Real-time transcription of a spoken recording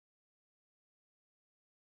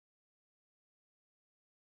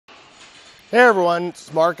Hey everyone,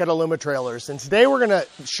 it's Mark at Aluma Trailers, and today we're going to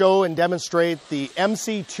show and demonstrate the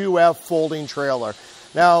MC2F folding trailer.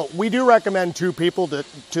 Now, we do recommend 2 people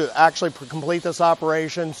to actually complete this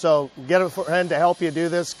operation, so get a friend to help you do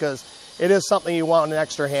this because it is something you want an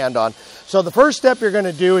extra hand on. So the first step you're going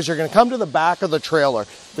to do is you're going to come to the back of the trailer.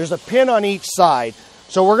 There's a pin on each side.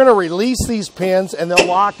 So we're going to release these pins and they'll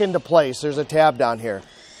lock into place. There's a tab down here.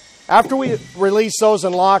 After we release those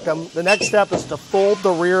and lock them, the next step is to fold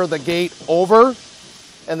the rear of the gate over,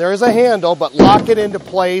 and there is a handle, but lock it into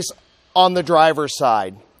place on the driver's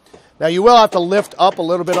side. Now you will have to lift up a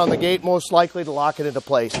little bit on the gate, most likely, to lock it into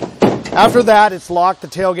place. After that, it's locked the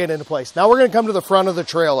tailgate into place. Now we're going to come to the front of the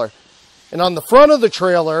trailer. And on the front of the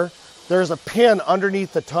trailer, there's a pin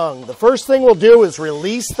underneath the tongue. The first thing we'll do is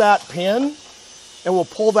release that pin, and we'll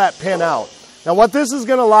pull that pin out. Now what this is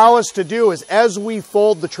going to allow us to do is as we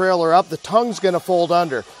fold the trailer up, the tongue's going to fold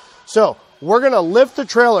under. So we're going to lift the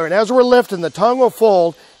trailer, and as we're lifting, the tongue will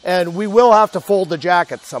fold, and we will have to fold the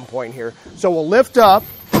jack at some point here. So we'll lift up,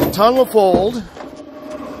 the tongue will fold,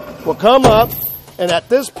 we'll come up, and at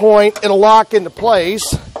this point it'll lock into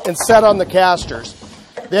place and set on the casters.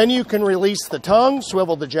 Then you can release the tongue,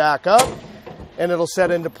 swivel the jack up, and it'll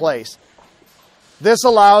set into place. This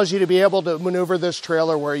allows you to be able to maneuver this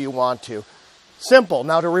trailer where you want to. Simple.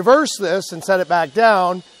 Now to reverse this and set it back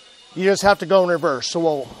down, you just have to go in reverse. So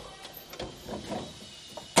we'll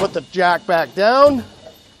put the jack back down,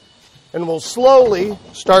 and we'll slowly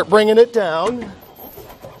start bringing it down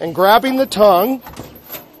and grabbing the tongue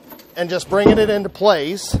and just bringing it into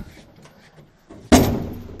place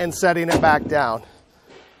and setting it back down.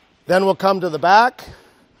 Then we'll come to the back,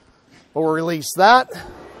 we'll release that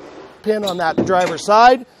pin on that driver's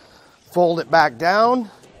side, fold it back down,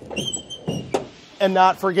 and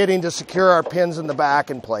not forgetting to secure our pins in the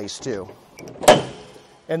back in place too.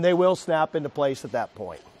 And they will snap into place at that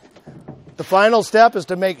point. The final step is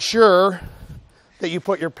to make sure that you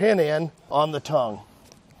put your pin in on the tongue.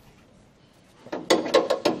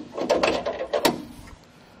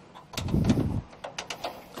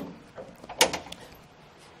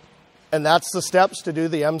 And that's the steps to do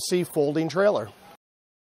the MC folding trailer.